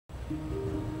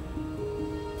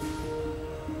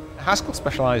Haskel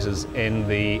specialises in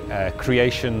the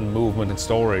creation, movement and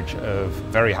storage of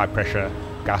very high pressure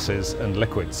gases and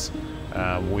liquids.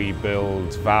 We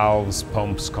build valves,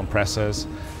 pumps, compressors,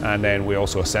 and then we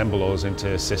also assemble those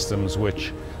into systems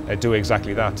which do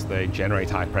exactly that. They generate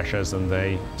high pressures and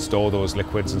they store those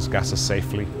liquids and gases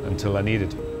safely until they're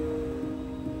needed.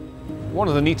 One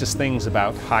of the neatest things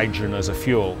about hydrogen as a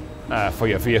fuel for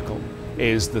your vehicle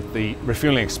is that the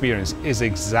refueling experience is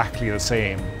exactly the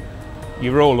same.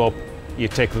 You roll up, you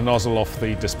take the nozzle off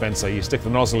the dispenser, you stick the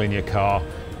nozzle in your car,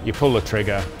 you pull the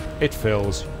trigger, it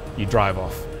fills, you drive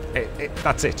off.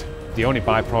 That's it. The only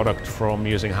byproduct from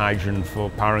using hydrogen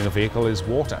for powering a vehicle is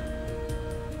water.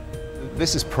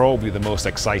 This is probably the most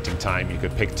exciting time you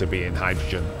could pick to be in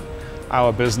hydrogen.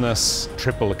 Our business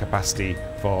tripled the capacity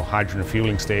for hydrogen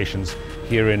refuelling stations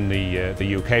here in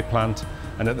the UK plant,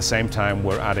 and at the same time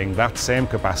we're adding that same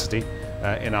capacity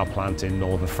in our plant in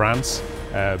northern France,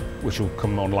 which will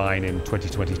come online in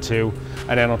 2022.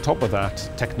 And then on top of that,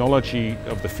 technology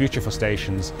of the future for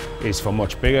stations is for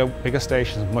much bigger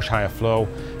stations, much higher flow.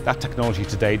 That technology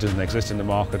today doesn't exist in the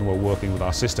market, and we're working with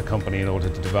our sister company in order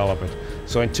to develop it.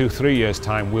 So in 2-3 years'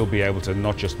 time, we'll be able to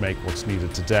not just make what's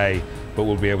needed today, but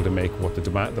we'll be able to make what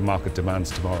the market demands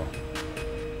tomorrow.